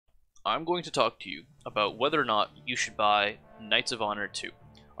I'm going to talk to you about whether or not you should buy Knights of Honor 2,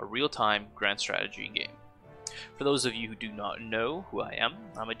 a real-time grand strategy game. For those of you who do not know who I am,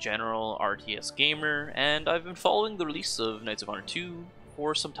 I'm a general RTS gamer, and I've been following the release of Knights of Honor 2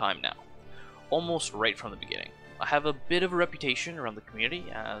 for some time now, almost right from the beginning. I have a bit of a reputation around the community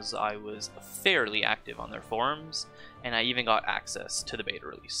as I was fairly active on their forums, and I even got access to the beta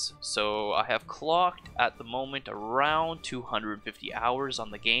release. So I have clocked at the moment around 250 hours on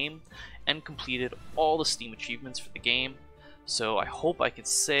the game and completed all the Steam achievements for the game. So I hope I can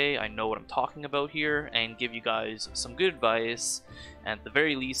say I know what I'm talking about here and give you guys some good advice, and at the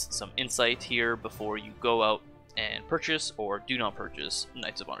very least some insight here before you go out and purchase or do not purchase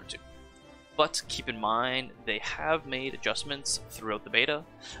Knights of Honor 2. But keep in mind, they have made adjustments throughout the beta,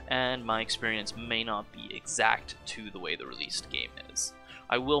 and my experience may not be exact to the way the released game is.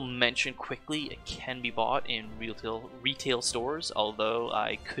 I will mention quickly it can be bought in retail stores, although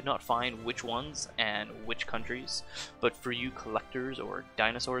I could not find which ones and which countries. But for you collectors or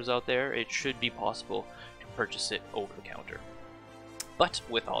dinosaurs out there, it should be possible to purchase it over the counter. But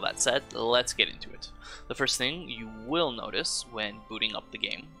with all that said, let's get into it. The first thing you will notice when booting up the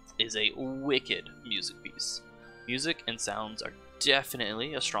game is a wicked music piece. Music and sounds are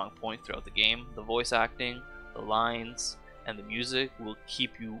definitely a strong point throughout the game. The voice acting, the lines, and the music will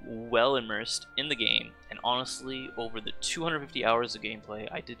keep you well immersed in the game, and honestly, over the 250 hours of gameplay,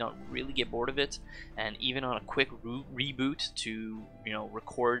 I did not really get bored of it, and even on a quick reboot to,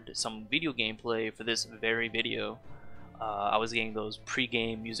 record some video gameplay for this very video, I was getting those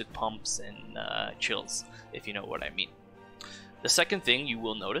pre-game music pumps and chills, if you know what I mean. The second thing you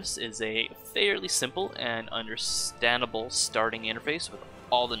will notice is a fairly simple and understandable starting interface with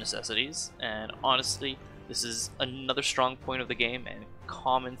all the necessities, and honestly, this is another strong point of the game and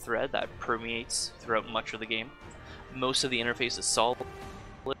common thread that permeates throughout much of the game. Most of the interface is solid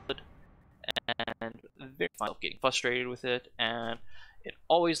and very fun. Getting frustrated with it, and it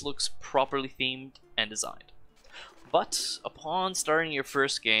always looks properly themed and designed. But upon starting your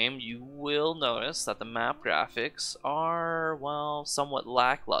first game, you will notice that the map graphics are, well, somewhat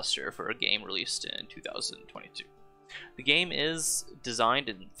lackluster for a game released in 2022. The game is designed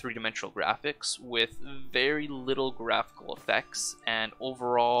in three-dimensional graphics with very little graphical effects, and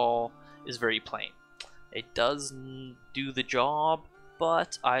overall is very plain. It does do the job,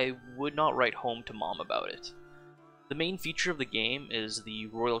 but I would not write home to mom about it. The main feature of the game is the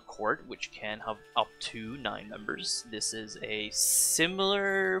Royal Court, which can have up to 9 members. This is a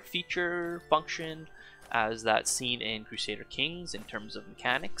similar feature function as that seen in Crusader Kings in terms of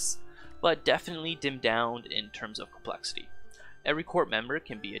mechanics, but definitely dimmed down in terms of complexity. Every court member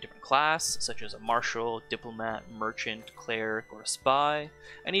can be a different class, such as a marshal, diplomat, merchant, cleric, or a spy,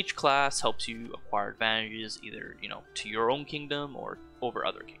 and each class helps you acquire advantages either, to your own kingdom or over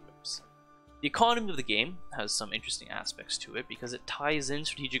other kingdoms. The economy of the game has some interesting aspects to it because it ties in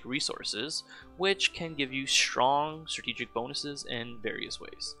strategic resources, which can give you strong strategic bonuses in various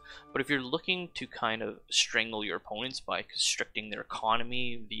ways. But if you're looking to kind of strangle your opponents by constricting their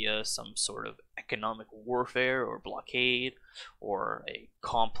economy via some sort of economic warfare or blockade, or a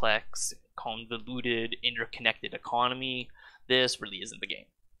complex, convoluted, interconnected economy, this really isn't the game.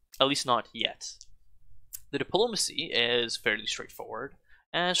 At least not yet. The diplomacy is fairly straightforward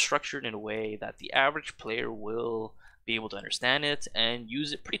and structured in a way that the average player will be able to understand it and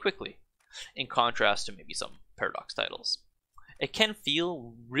use it pretty quickly, in contrast to maybe some Paradox titles. It can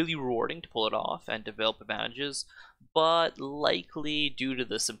feel really rewarding to pull it off and develop advantages, but likely due to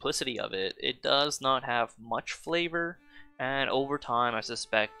the simplicity of it, it does not have much flavor, and over time I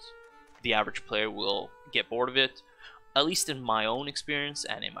suspect the average player will get bored of it. At least in my own experience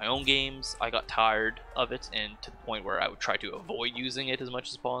and in my own games, I got tired of it, and to the point where I would try to avoid using it as much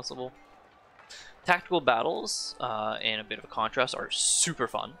as possible. Tactical battles, in a bit of a contrast, are super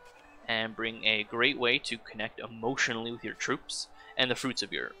fun and bring a great way to connect emotionally with your troops and the fruits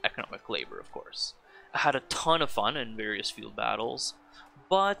of your economic labor, of course. I had a ton of fun in various field battles,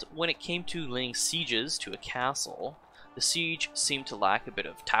 but when it came to laying sieges to a castle, the siege seemed to lack a bit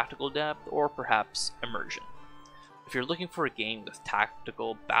of tactical depth or perhaps immersion. If you're looking for a game with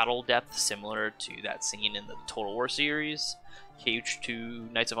tactical battle depth similar to that seen in the Total War series,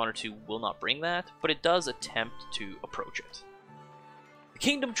 KH2 Knights of Honor 2 will not bring that, but it does attempt to approach it. The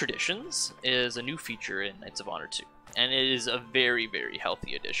Kingdom Traditions is a new feature in Knights of Honor 2, and it is a very, very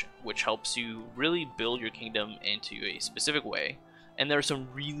healthy addition, which helps you really build your kingdom into a specific way, and there are some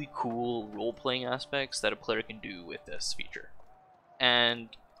really cool role-playing aspects that a player can do with this feature, and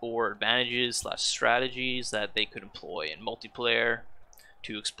or advantages / strategies that they could employ in multiplayer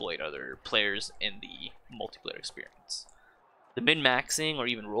to exploit other players in the multiplayer experience. The min-maxing or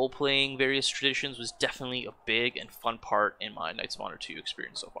even role-playing various traditions was definitely a big and fun part in my Knights of Honor 2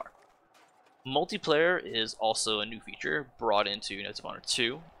 experience so far. Multiplayer is also a new feature brought into Knights of Honor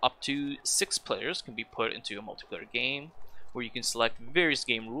 2. Up to 6 players can be put into a multiplayer game, where you can select various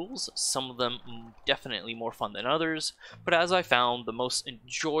game rules, some of them definitely more fun than others, but as I found, the most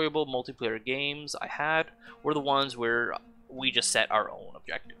enjoyable multiplayer games I had were the ones where we just set our own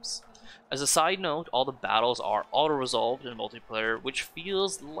objectives. As a side note, all the battles are auto-resolved in multiplayer, which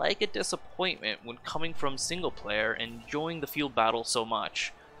feels like a disappointment when coming from single player and enjoying the field battle so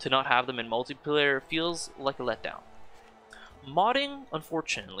much. To not have them in multiplayer feels like a letdown. Modding,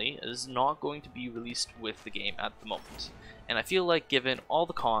 unfortunately, is not going to be released with the game at the moment, and I feel like given all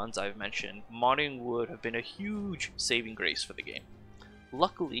the cons I've mentioned, modding would have been a huge saving grace for the game.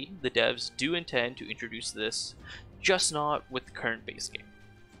 Luckily, the devs do intend to introduce this, just not with the current base game.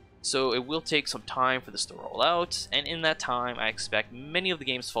 So it will take some time for this to roll out, and in that time I expect many of the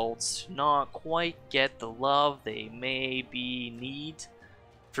game's faults to not quite get the love they maybe need.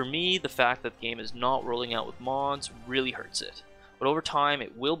 For me, the fact that the game is not rolling out with mods really hurts it. But over time,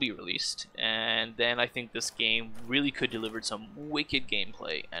 it will be released, and then I think this game really could deliver some wicked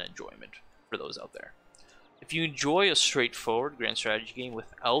gameplay and enjoyment for those out there. If you enjoy a straightforward grand strategy game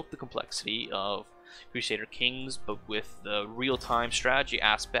without the complexity of Crusader Kings, but with the real-time strategy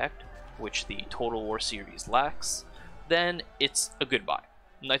aspect, which the Total War series lacks, then it's a good buy.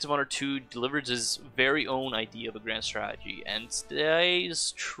 Knights of Honor 2 delivers its very own idea of a grand strategy and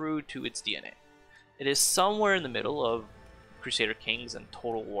stays true to its DNA. It is somewhere in the middle of Crusader Kings and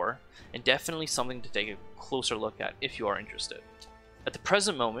Total War, and definitely something to take a closer look at if you are interested. At the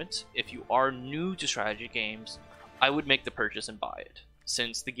present moment, if you are new to strategy games, I would make the purchase and buy it.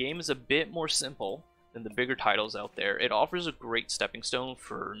 Since the game is a bit more simple than the bigger titles out there, it offers a great stepping stone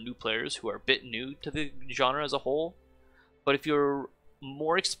for new players who are a bit new to the genre as a whole. But if you're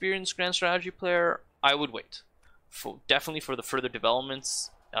more experienced grand strategy player, I would wait. Definitely for the further developments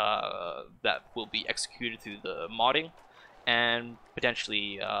that will be executed through the modding, and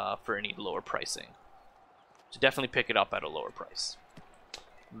potentially for any lower pricing. So definitely pick it up at a lower price.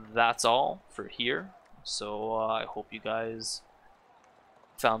 That's all for here. So I hope you guys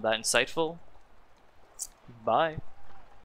found that insightful. Bye.